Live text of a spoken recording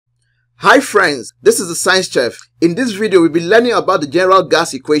Hi friends, this is the Science Chef. In this video, we'll be learning about the general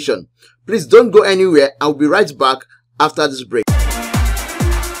gas equation. Please don't go anywhere. I'll be right back after this break.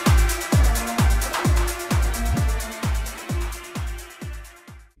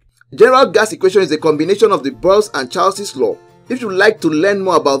 The general gas equation is a combination of the Boyle's and Charles's law. If you'd like to learn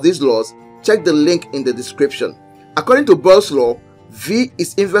more about these laws, check the link in the description. According to Boyle's law, V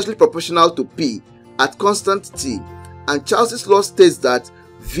is inversely proportional to P at constant T, and Charles's law states that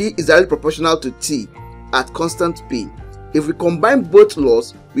V is directly proportional to T at constant P. If we combine both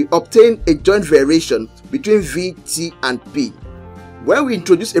laws, we obtain a joint variation between V, T, and P. When we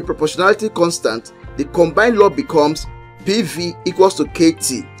introduce a proportionality constant, the combined law becomes PV equals to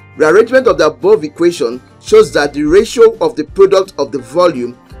KT. Rearrangement of the above equation shows that the ratio of the product of the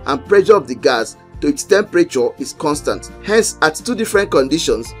volume and pressure of the gas to its temperature is constant. Hence, at two different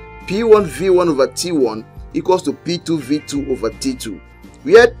conditions, P1 V1 over T1 equals to P2 V2 over T2.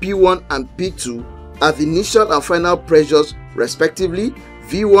 Where P1 and P2 are the initial and final pressures respectively,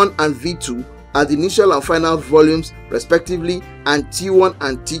 V1 and V2 are the initial and final volumes respectively, and T1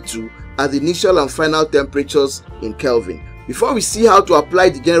 and T2 are the initial and final temperatures in Kelvin. Before we see how to apply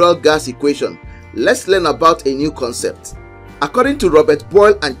the general gas equation, let's learn about a new concept. According to Robert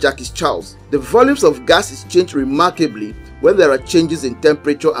Boyle and Jacques, the volumes of gases change remarkably when there are changes in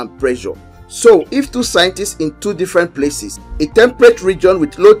temperature and pressure. So, if two scientists in two different places, a temperate region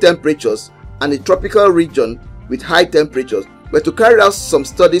with low temperatures and a tropical region with high temperatures, were to carry out some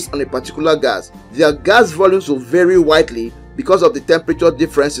studies on a particular gas, their gas volumes will vary widely because of the temperature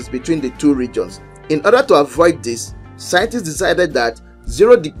differences between the two regions. In order to avoid this, scientists decided that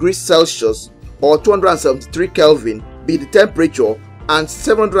 0 degrees Celsius or 273 Kelvin be the temperature and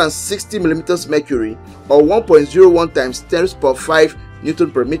 760 millimeters mercury or 1.01 times 10 raised to 5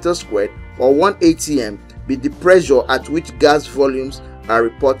 Newton per meter squared or 1 atm be the pressure at which gas volumes are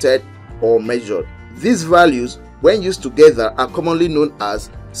reported or measured. These values, when used together, are commonly known as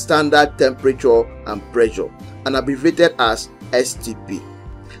standard temperature and pressure, and abbreviated as STP.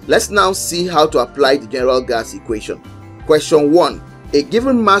 Let's now see how to apply the general gas equation. Question 1. A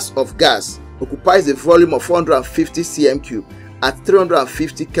given mass of gas occupies a volume of 450 cm3 at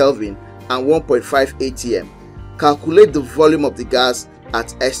 350 Kelvin and 1.5 atm. Calculate the volume of the gas at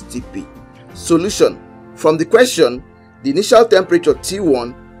STP. Solution. From the question, the initial temperature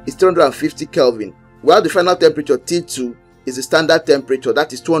T1 is 350 Kelvin, while the final temperature T2 is the standard temperature,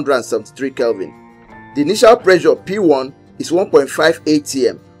 that is 273 Kelvin. The initial pressure P1 is 1.5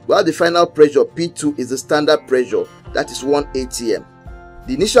 atm, while the final pressure P2 is the standard pressure, that is 1 atm.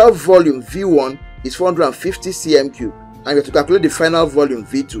 The initial volume V1 is 450 cm3, and we have to calculate the final volume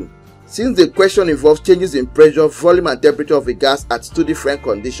V2. Since the question involves changes in pressure, volume, and temperature of a gas at two different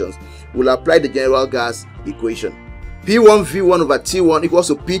conditions, we'll apply the general gas equation. P1 V1 over T1 equals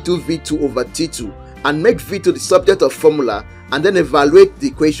to P2 V2 over T2, and make V2 the subject of formula, and then evaluate the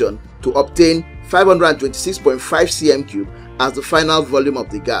equation to obtain 526.5 cm3 as the final volume of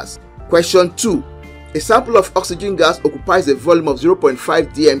the gas. Question 2. A sample of oxygen gas occupies a volume of 0.5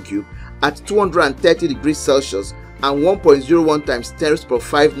 dm3 at 230 degrees Celsius and 1.01 times 10 raised to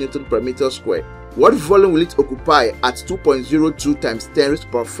 5 Newton per meter squared. What volume will it occupy at 2.02 times 10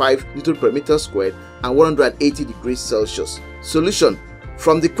 raised to 5 Newton per meter squared and 180 degrees Celsius? Solution.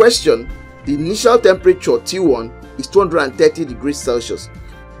 From the question, the initial temperature T1 is 230 degrees Celsius,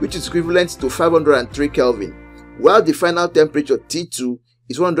 which is equivalent to 503 Kelvin, while the final temperature T2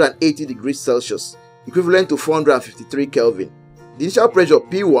 is 180 degrees Celsius, equivalent to 453 Kelvin. The initial pressure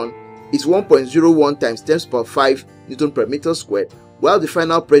P1 is 1.01 times 10 raised to 5 Newton per meter squared, while the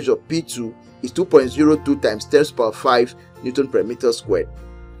final pressure P2 is 2.02 times 10 raised to 5 Newton per meter squared.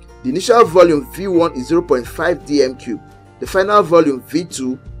 The initial volume V1 is 0.5 dm3. The final volume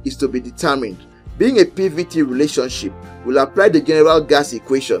V2 is to be determined. Being a PVT relationship, we'll apply the general gas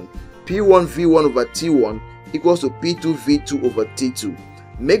equation P1 V1 over T1 equals to P2 V2 over T2.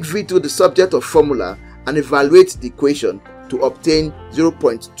 Make V2 the subject of formula and evaluate the equation to obtain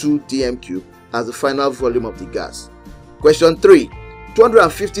 0.2 dm3 as the final volume of the gas. Question 3.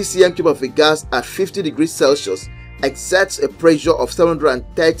 250 cm3 of a gas at 50 degrees Celsius exerts a pressure of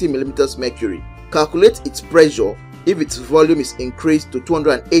 730 millimeters mercury. Calculate its pressure if its volume is increased to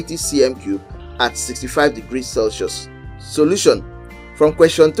 280 cm3 at 65 degrees Celsius. Solution. From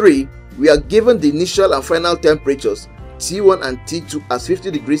question 3, we are given the initial and final temperatures T1 and T2 as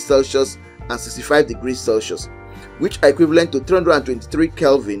 50 degrees Celsius and 65 degrees Celsius, which are equivalent to 323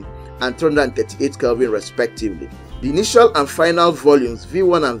 Kelvin and 338 Kelvin respectively. The initial and final volumes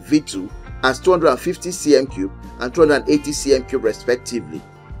V1 and V2 as 250 cm3 and 280 cm3 respectively.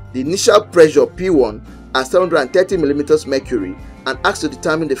 The initial pressure P1 at 730 millimeters mercury and asked to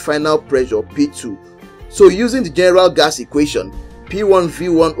determine the final pressure P2. So using the general gas equation,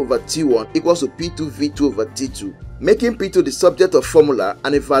 P1V1 over T1 equals to P2V2 over T2. Making P2 the subject of formula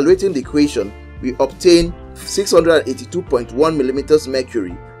and evaluating the equation, we obtain 682.1 millimeters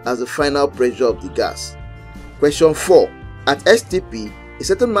mercury as the final pressure of the gas. Question 4. At STP, a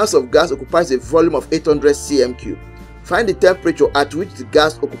certain mass of gas occupies a volume of 800 cm3. Find the temperature at which the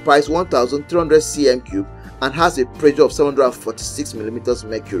gas occupies 1300 cm3 and has a pressure of 746 millimeters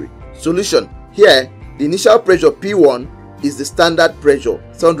mercury. Solution. Here, the initial pressure P1 is the standard pressure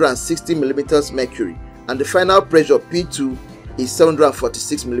 760 millimeters mercury and the final pressure P2 is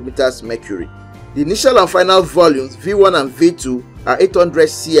 746 millimeters mercury. The initial and final volumes V1 and V2 are 800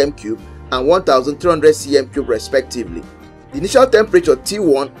 cm3 and 1300 cm3 respectively. The initial temperature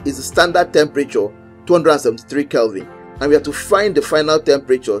T1 is the standard temperature 273 Kelvin and we have to find the final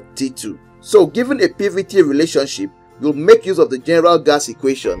temperature T2. So given a PVT relationship, we'll make use of the general gas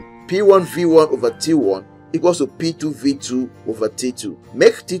equation P1V1 over T1 equals to P2V2 over T2.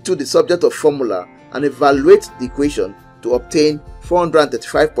 Make T2 the subject of formula and evaluate the equation to obtain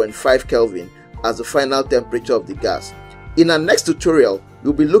 435.5 Kelvin as the final temperature of the gas. In our next tutorial,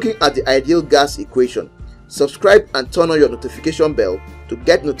 we'll be looking at the ideal gas equation. Subscribe and turn on your notification bell to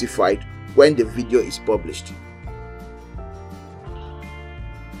get notified when the video is published.